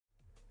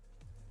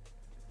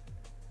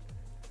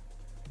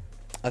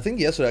I think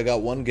yesterday I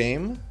got one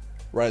game,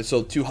 right?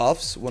 So 2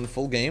 halves, 1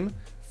 full game,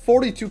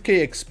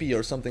 42k XP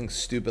or something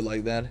stupid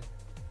like that.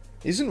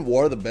 Isn't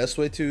war the best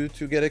way to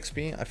get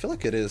XP? I feel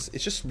like it is.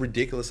 It's just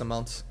ridiculous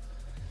amounts.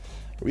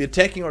 Are we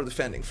attacking or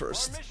defending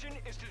first?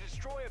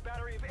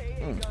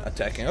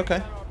 Attacking,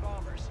 okay.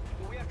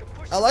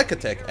 I like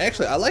attack.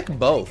 Actually, I like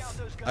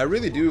both. I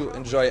really do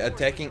enjoy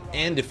attacking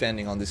and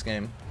defending on this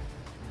game.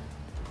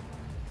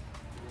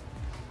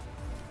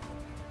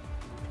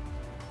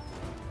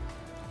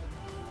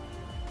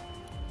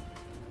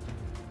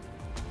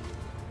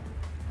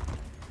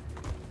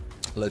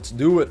 Let's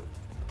do it.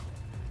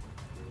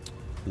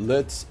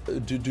 Let's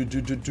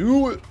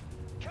do it.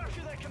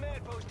 Capture that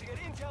command post to get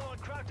intel on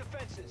craft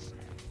defenses.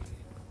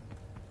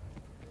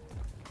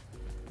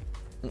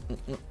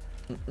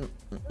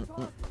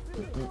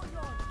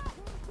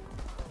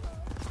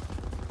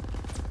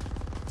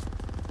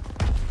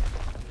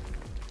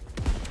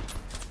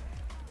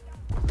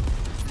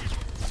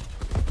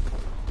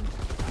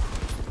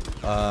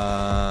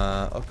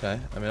 Okay.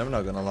 I mean, I'm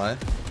not gonna lie.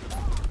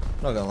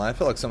 I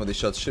feel like some of these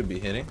shots should be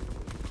hitting.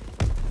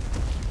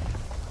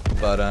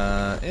 But,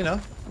 you know,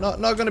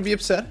 not gonna be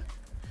upset.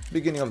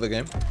 Beginning of the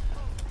game.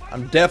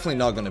 I'm definitely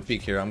not gonna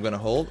peek here. I'm gonna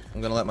hold.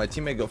 I'm gonna let my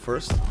teammate go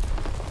first.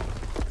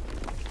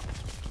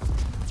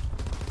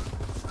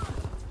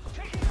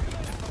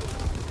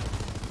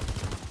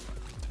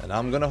 And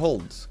I'm gonna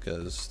hold,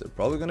 because they're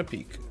probably gonna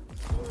peek.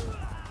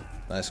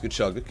 Nice, good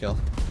shot, good kill.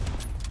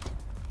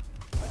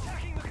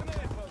 Attacking the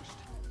command post.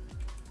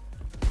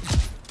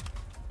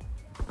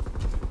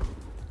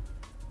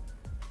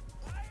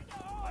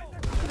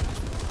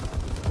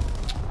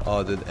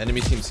 Oh, the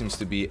enemy team seems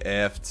to be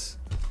effed.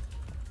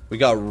 We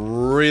got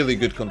really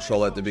good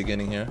control at the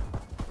beginning here.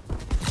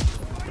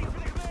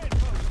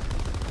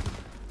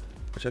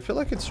 Which I feel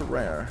like it's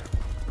rare.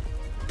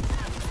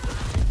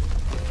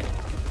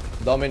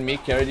 Dom and me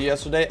carried you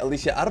yesterday.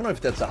 Alicia, I don't know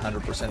if that's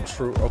 100%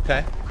 true,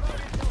 okay?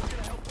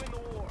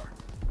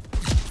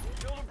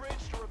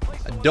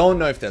 I don't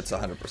know if that's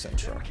 100%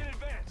 true.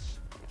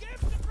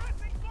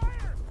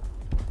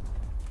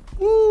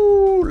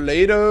 Ooh,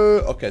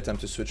 later. Okay, time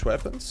to switch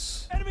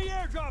weapons. Enemy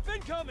airdrop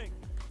incoming.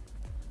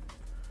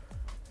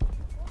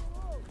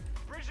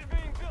 Bridge is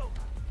being built.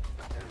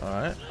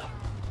 Alright.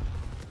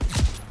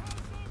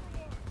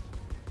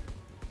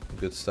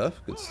 Good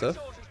stuff, good stuff.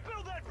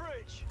 Build that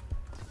bridge.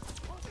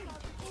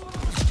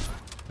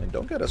 I mean,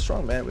 don't get us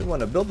wrong, man. We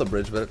want to build the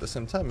bridge, but at the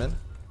same time, man.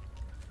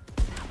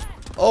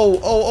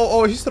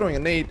 Oh, he's throwing a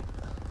nade.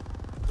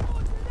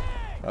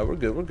 Alright, we're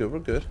good, we're good, we're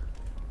good.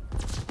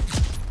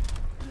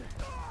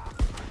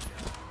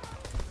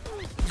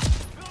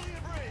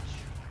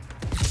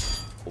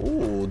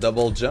 Ooh,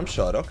 double jump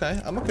shot. Okay,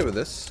 I'm okay with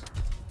this.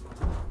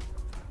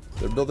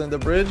 They're building the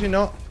bridge, you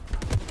know.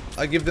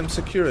 I give them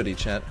security,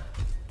 chat.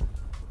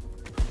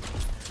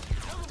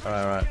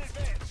 Alright.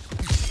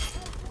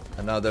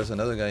 And now there's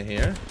another guy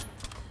here.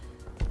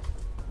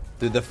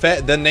 Dude,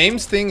 the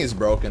names thing is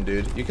broken,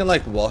 dude. You can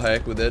like wall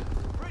hack with it.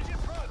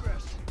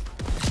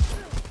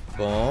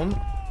 Boom.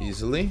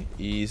 Easily.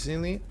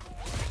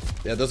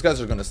 Yeah, those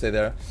guys are gonna stay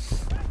there.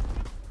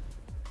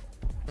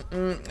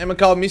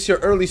 ItsMacau, miss your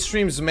early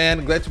streams,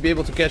 man. Glad to be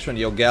able to catch one.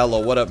 Yo,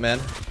 Gallo, what up, man?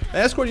 May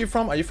I ask where you're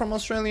from? Are you from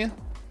Australia?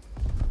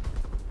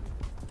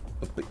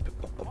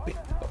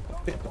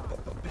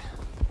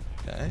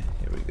 Okay,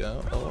 here we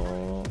go.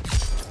 Oh.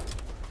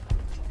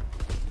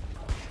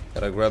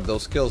 Gotta grab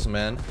those kills,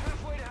 man.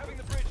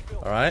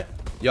 Alright.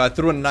 Yo, I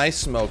threw a nice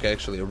smoke,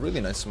 actually. A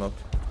really nice smoke.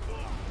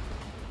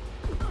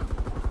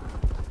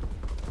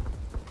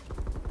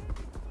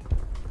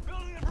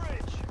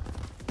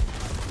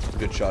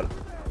 Good shot.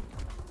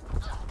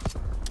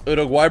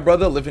 Uruguay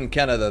brother, live in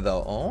Canada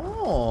though.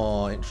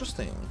 Oh,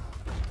 interesting.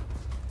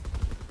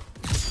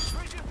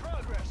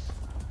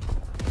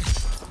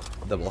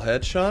 Double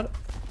headshot.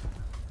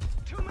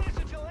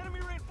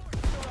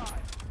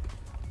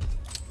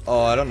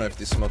 Oh, I don't know if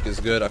this smoke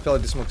is good. I feel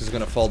like this smoke is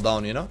gonna fall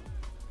down, you know?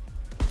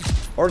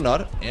 Or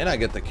not. And I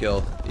get the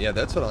kill. Yeah,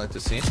 that's what I like to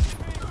see.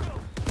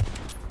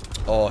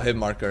 Oh, hit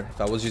marker.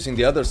 If I was using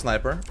the other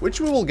sniper,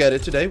 which we will get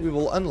it today, we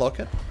will unlock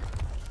it.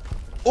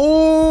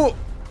 Oh!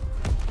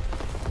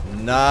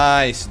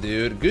 Nice,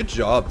 dude. Good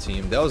job,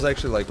 team. That was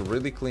actually like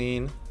really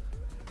clean.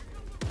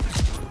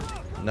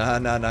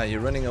 Nah. You're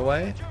running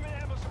away?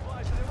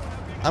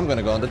 I'm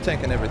gonna go on the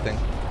tank and everything.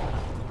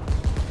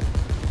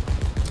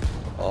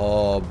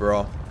 Oh,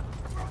 bro.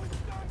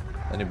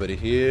 Anybody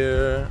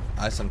here?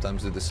 I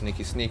sometimes do the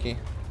sneaky.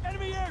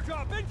 Enemy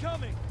airdrop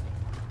incoming.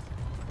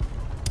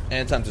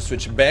 And time to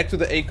switch back to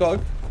the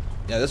ACOG.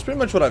 Yeah, that's pretty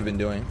much what I've been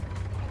doing.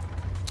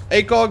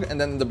 ACOG, and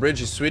then the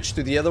bridge is switched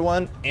to the other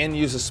one and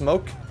use a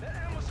smoke.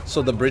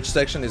 So the bridge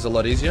section is a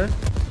lot easier.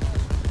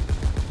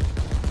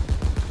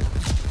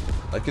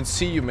 I can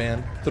see you,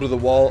 man, through the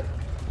wall.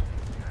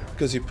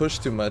 Because you push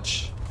too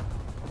much.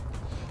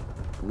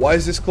 Why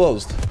is this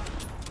closed?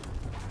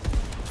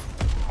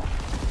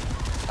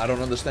 I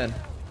don't understand.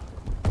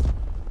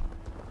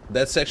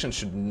 That section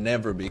should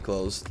never be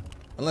closed.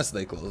 Unless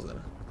they close it.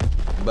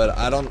 But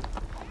I don't...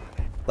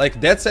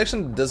 Like, that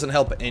section doesn't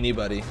help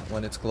anybody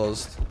when it's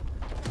closed.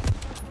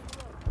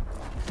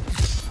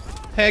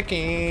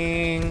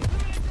 Hacking.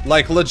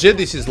 Like, legit,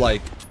 this is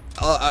like...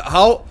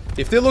 how...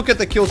 If they look at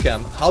the kill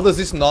cam, how does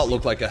this not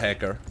look like a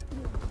hacker?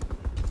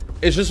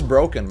 It's just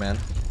broken, man.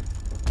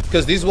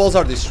 Because these walls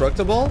are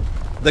destructible.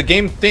 The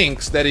game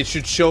thinks that it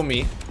should show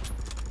me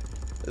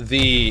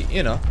the,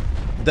 you know,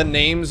 the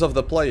names of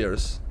the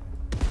players.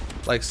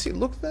 Like, see,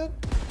 look at that.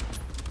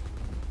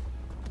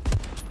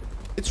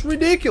 It's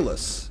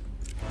ridiculous.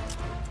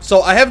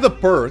 So I have the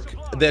perk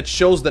that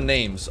shows the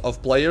names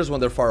of players when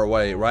they're far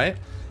away, right?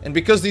 And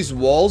because these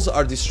walls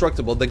are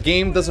destructible, the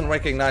game doesn't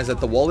recognize that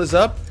the wall is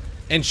up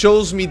and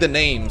shows me the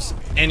names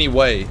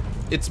anyway.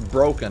 It's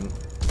broken.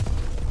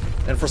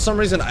 And for some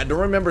reason, I don't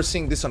remember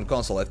seeing this on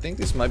console. I think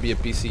this might be a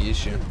PC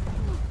issue.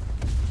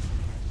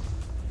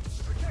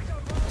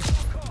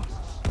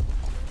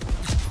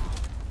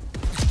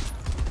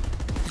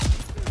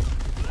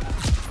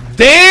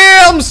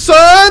 Damn,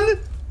 son!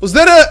 Was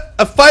that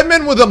a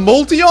 5-man with a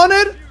multi on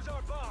it?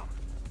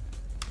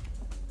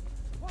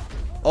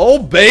 Oh,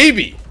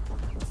 baby.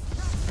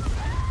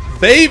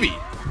 Baby.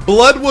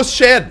 Blood was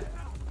shed.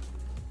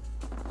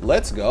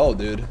 Let's go,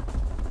 dude.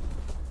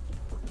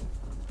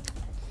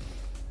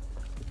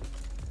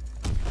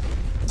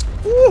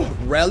 Woo,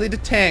 rally the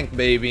tank,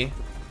 baby.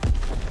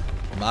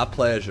 My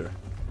pleasure.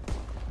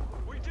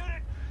 We did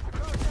it. The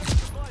contact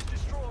supplies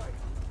destroyed.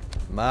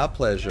 My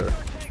pleasure.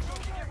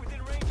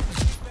 Within range of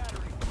the main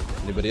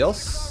battery. Anybody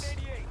else?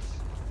 88.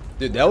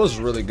 Dude, that was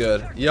really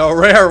good. Yo,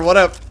 Rare, what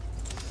up?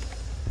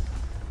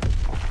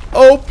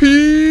 OP!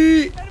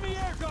 Enemy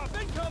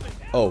airdrop incoming.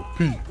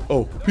 OP,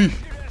 OP.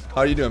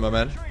 How you doing, my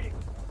man?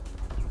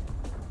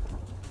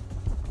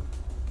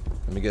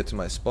 Let me get to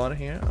my spawn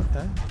here,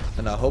 okay.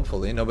 And now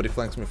hopefully nobody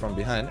flanks me from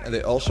behind and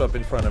they all show up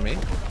in front of me.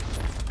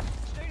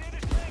 Stay near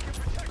the tank and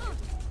protect it.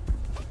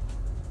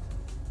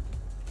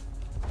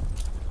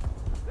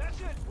 That's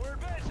it. We're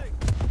advancing.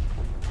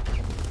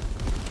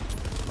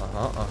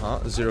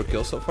 Uh-huh. 0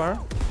 kills so far.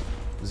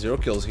 0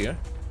 kills here.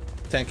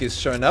 Tank is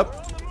showing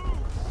up.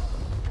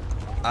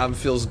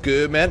 Feels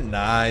good, man.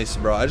 Nice,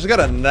 bro. I just got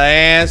a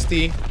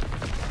nasty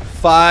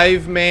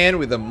 5-man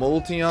with a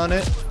multi on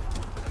it. The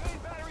main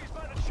battery is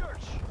by the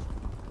church.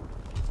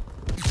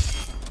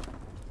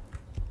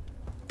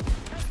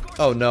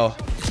 Oh no.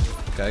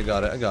 Okay, I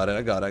got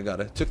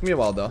it. Took me a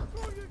while though.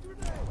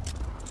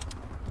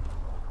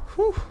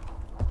 Whew.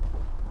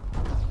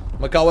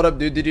 Macau, what up,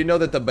 dude? Did you know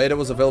that the beta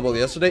was available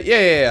yesterday?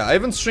 Yeah. I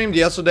even streamed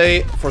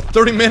yesterday for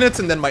 30 minutes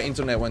and then my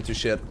internet went to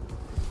shit.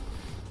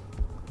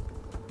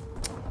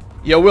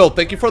 Yo, Will,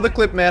 thank you for the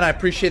clip, man. I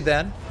appreciate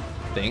that.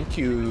 Thank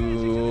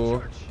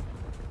you.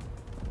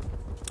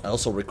 I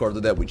also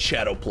recorded that with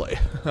Shadow Play.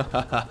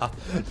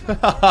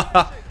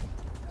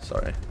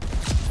 Sorry.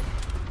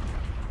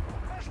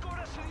 Escort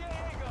us to the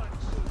AA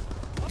guns.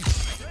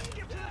 Then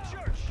get to the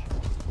church.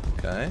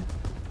 Okay.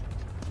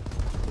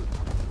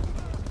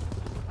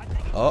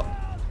 Oh.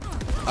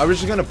 Are we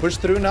just gonna push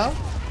through now?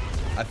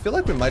 I feel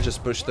like we might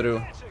just push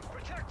through.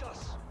 Protect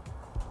us.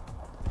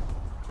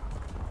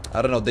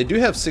 I don't know. They do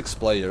have 6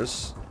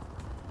 players.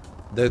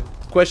 The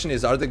question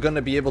is, are they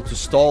gonna be able to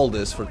stall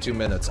this for 2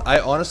 minutes? I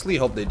honestly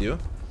hope they do.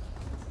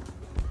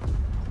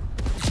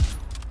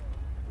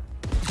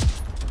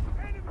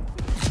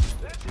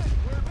 That's it.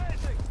 We're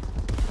advancing.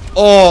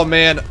 Oh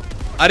man,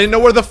 I didn't know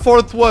where the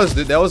 4th was,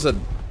 dude. That was a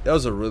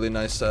really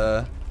nice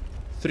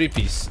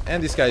 3-piece.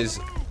 And this guy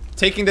is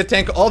taking the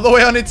tank all the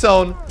way on its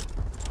own.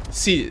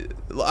 See,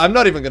 I'm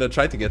not even gonna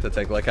try to get the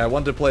tank. Like, I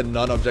want to play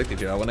non-objective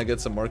here. I want to get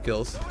some more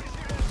kills.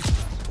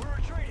 We're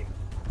retreating.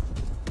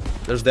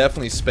 There's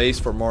definitely space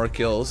for more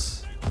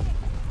kills.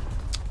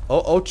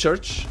 Oh,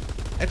 church.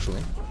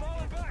 Actually,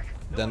 Falling back.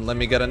 then let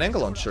me get an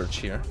angle on church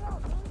here.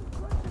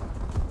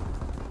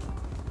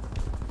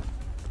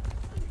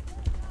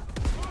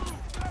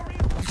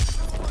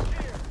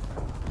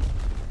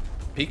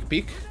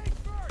 Peek.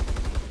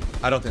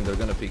 I don't think they're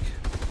gonna peek.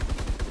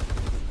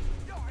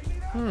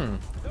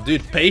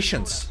 Dude,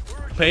 patience.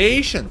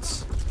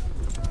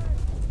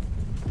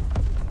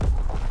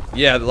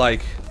 Yeah,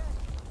 like,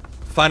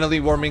 finally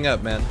warming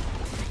up, man.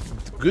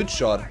 Good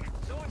shot.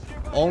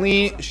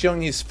 Only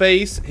showing his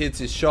face hits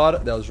his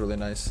shot. That was really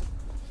nice.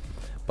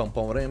 But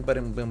how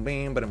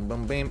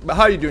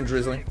are you doing,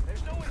 Drizzly?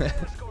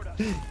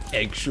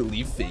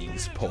 Actually,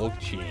 face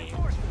poking.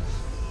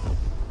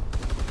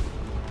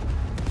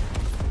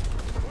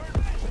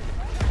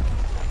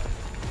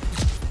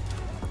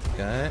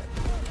 Okay.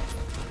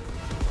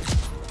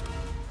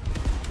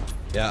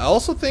 Yeah, I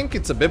also think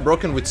it's a bit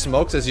broken with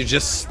smokes, as you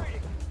just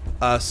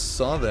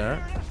saw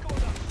there.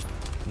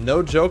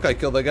 No joke, I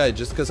killed the guy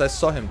just because I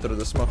saw him through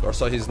the smoke, or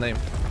saw his name.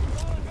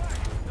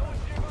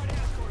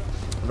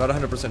 I'm not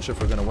 100% sure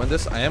if we're gonna win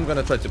this. I am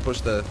gonna try to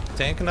push the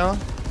tank now.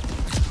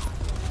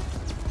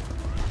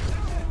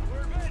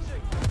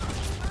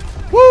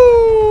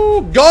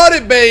 Woo! Got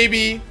it,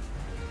 baby!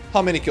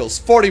 How many kills?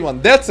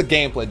 41. That's a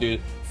gameplay,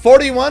 dude.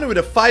 41 with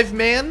a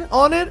 5-man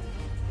on it?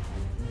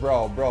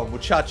 Bro,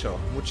 muchacho.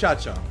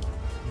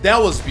 That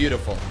was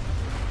beautiful.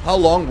 How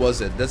long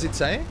was it? Does it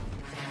say?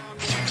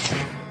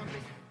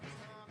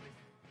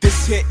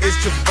 This hit is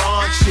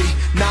Givenchy,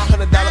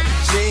 $900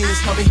 jeans,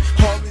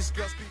 homie. All these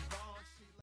girls be